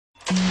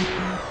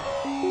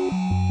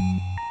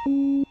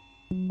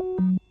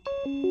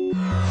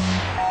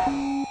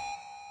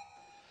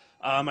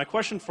My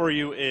question for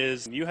you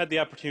is, you had the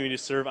opportunity to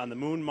serve on the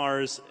Moon,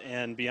 Mars,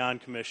 and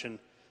Beyond Commission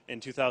in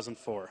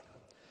 2004.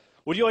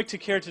 Would you like to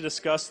care to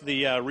discuss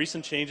the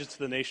recent changes to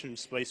the nation's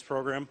space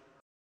program?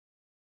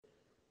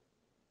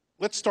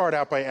 Let's start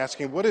out by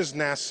asking, what is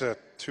NASA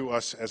to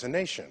us as a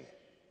nation?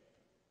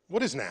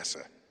 What is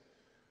NASA?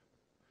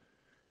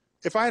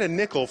 If I had a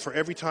nickel for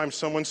every time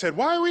someone said,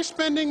 why are we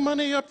spending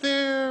money up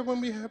there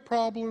when we have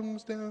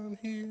problems down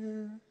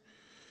here?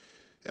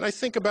 And I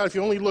think about if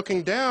you're only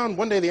looking down,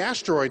 one day the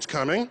asteroid's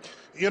coming,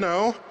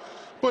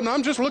 but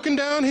I'm just looking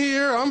down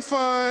here, I'm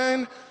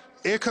fine.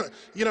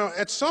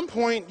 At some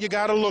point, you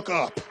gotta look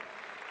up.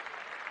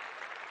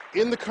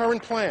 In the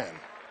current plan,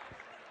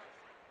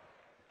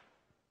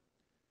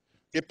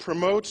 it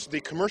promotes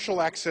the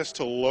commercial access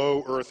to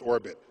low Earth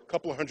orbit, a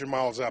couple of hundred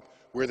miles up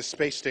where the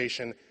space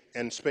station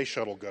and space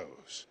shuttle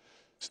goes.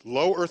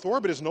 Low Earth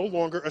orbit is no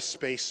longer a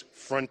space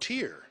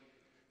frontier.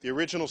 The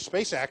original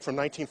Space Act from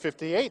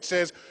 1958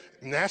 says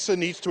NASA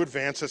needs to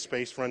advance a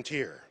space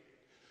frontier.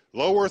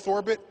 Low Earth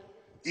orbit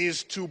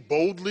is to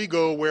boldly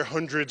go where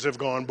hundreds have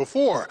gone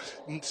before.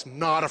 It's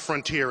not a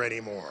frontier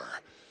anymore.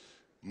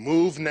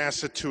 Move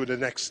NASA to the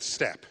next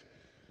step.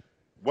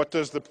 What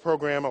does the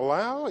program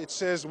allow? It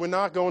says we're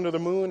not going to the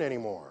moon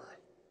anymore.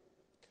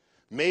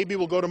 Maybe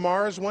we'll go to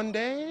Mars one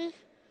day.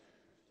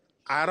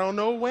 I don't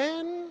know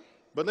when,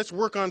 but let's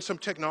work on some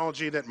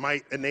technology that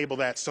might enable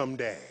that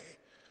someday.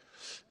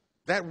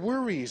 That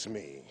worries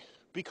me,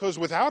 because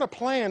without a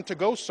plan to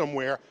go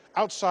somewhere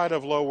outside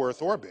of low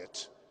Earth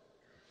orbit,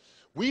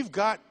 we've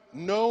got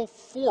no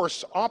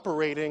force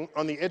operating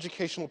on the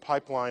educational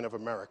pipeline of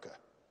America.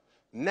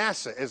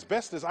 NASA, as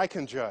best as I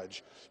can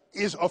judge,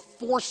 is a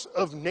force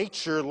of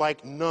nature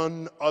like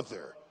none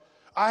other.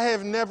 I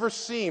have never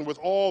seen, with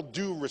all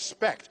due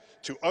respect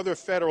to other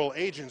federal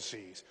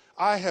agencies,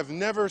 I have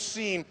never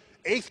seen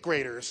 8th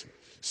graders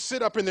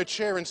sit up in their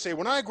chair and say,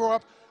 when I grow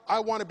up, I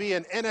want to be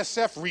an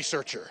NSF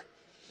researcher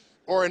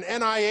or an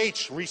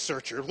NIH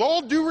researcher. With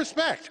all due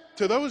respect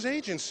to those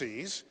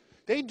agencies,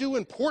 they do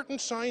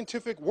important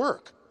scientific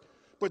work,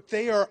 but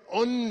they are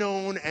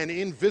unknown and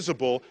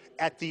invisible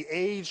at the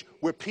age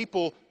where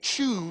people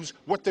choose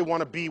what they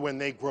want to be when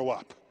they grow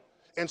up.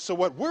 And so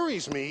what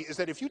worries me is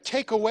that if you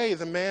take away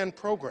the manned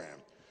program,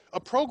 a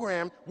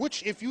program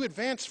which, if you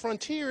advance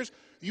frontiers,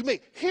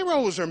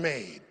 heroes are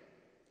made,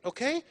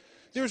 okay?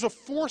 There's a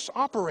force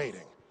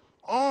operating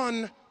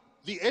on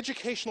the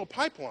educational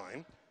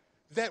pipeline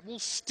that will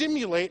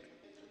stimulate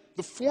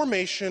the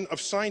formation of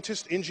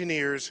scientists,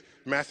 engineers,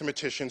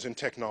 mathematicians, and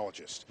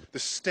technologists, the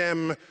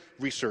STEM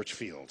research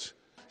fields.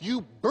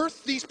 You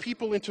birth these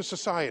people into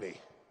society.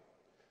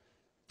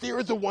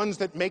 They're the ones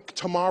that make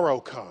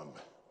tomorrow come.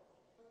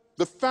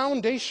 The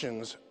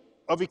foundations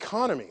of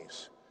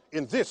economies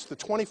in the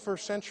 21st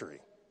century,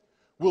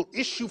 will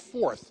issue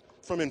forth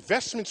from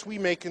investments we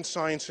make in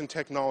science and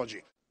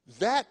technology.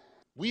 That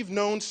we've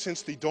known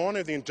since the dawn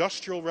of the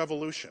Industrial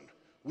Revolution.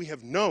 We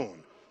have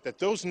known that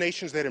those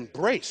nations that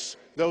embrace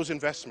those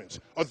investments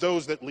are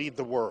those that lead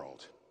the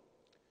world.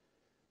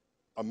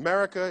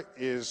 America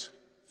is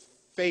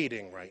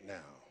fading right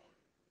now.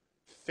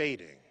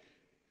 Fading.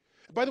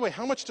 By the way,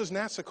 how much does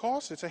NASA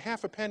cost? It's a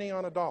half a penny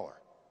on a dollar.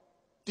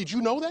 Did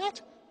you know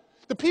that?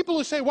 The people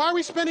who say, why are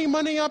we spending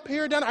money up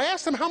here, down? I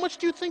ask them, how much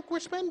do you think we're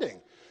spending?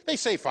 They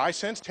say 5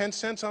 cents, 10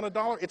 cents on a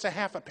dollar. It's a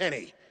half a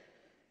penny.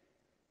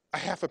 A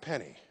half a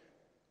penny.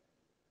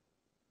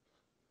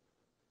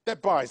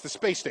 That buys the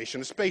space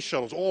station, the space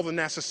shuttles, all the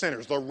NASA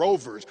centers, the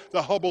rovers,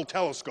 the Hubble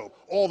telescope,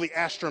 all the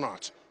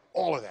astronauts,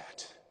 all of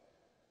that.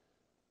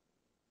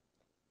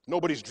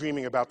 Nobody's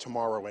dreaming about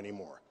tomorrow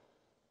anymore.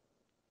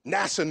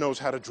 NASA knows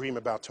how to dream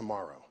about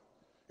tomorrow.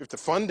 If the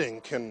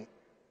funding can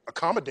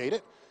accommodate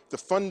it, the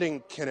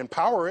funding can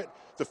empower it,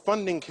 the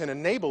funding can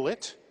enable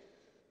it.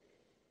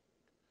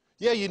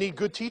 Yeah, you need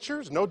good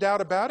teachers, no doubt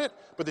about it,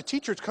 but the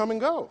teachers come and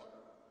go,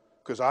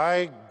 because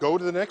I go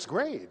to the next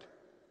grade.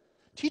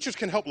 Teachers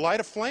can help light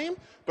a flame,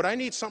 but I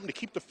need something to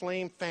keep the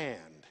flame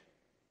fanned.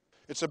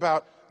 It's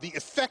about the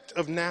effect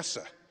of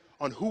NASA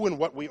on who and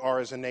what we are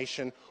as a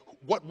nation,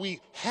 what we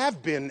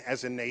have been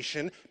as a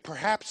nation,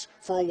 perhaps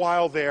for a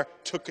while there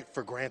took it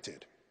for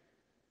granted.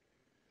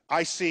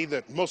 I see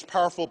the most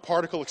powerful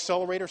particle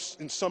accelerator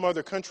in some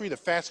other country. The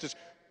fastest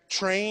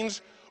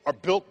trains are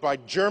built by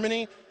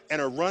Germany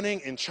and are running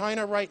in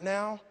China right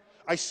now.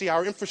 I see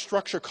our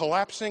infrastructure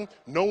collapsing,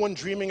 no one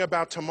dreaming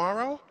about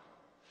tomorrow,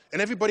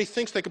 and everybody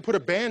thinks they can put a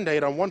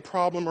Band-Aid on one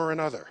problem or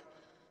another.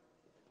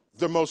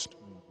 The most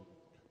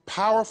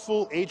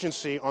powerful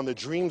agency on the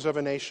dreams of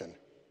a nation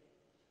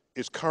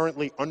is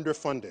currently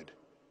underfunded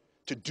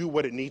to do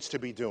what it needs to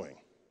be doing,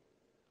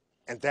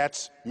 and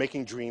that's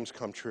making dreams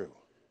come true.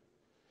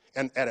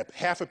 And at a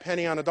half a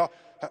penny on a dollar,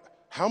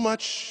 how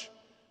much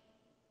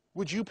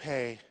would you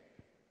pay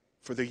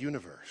for the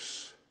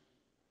universe?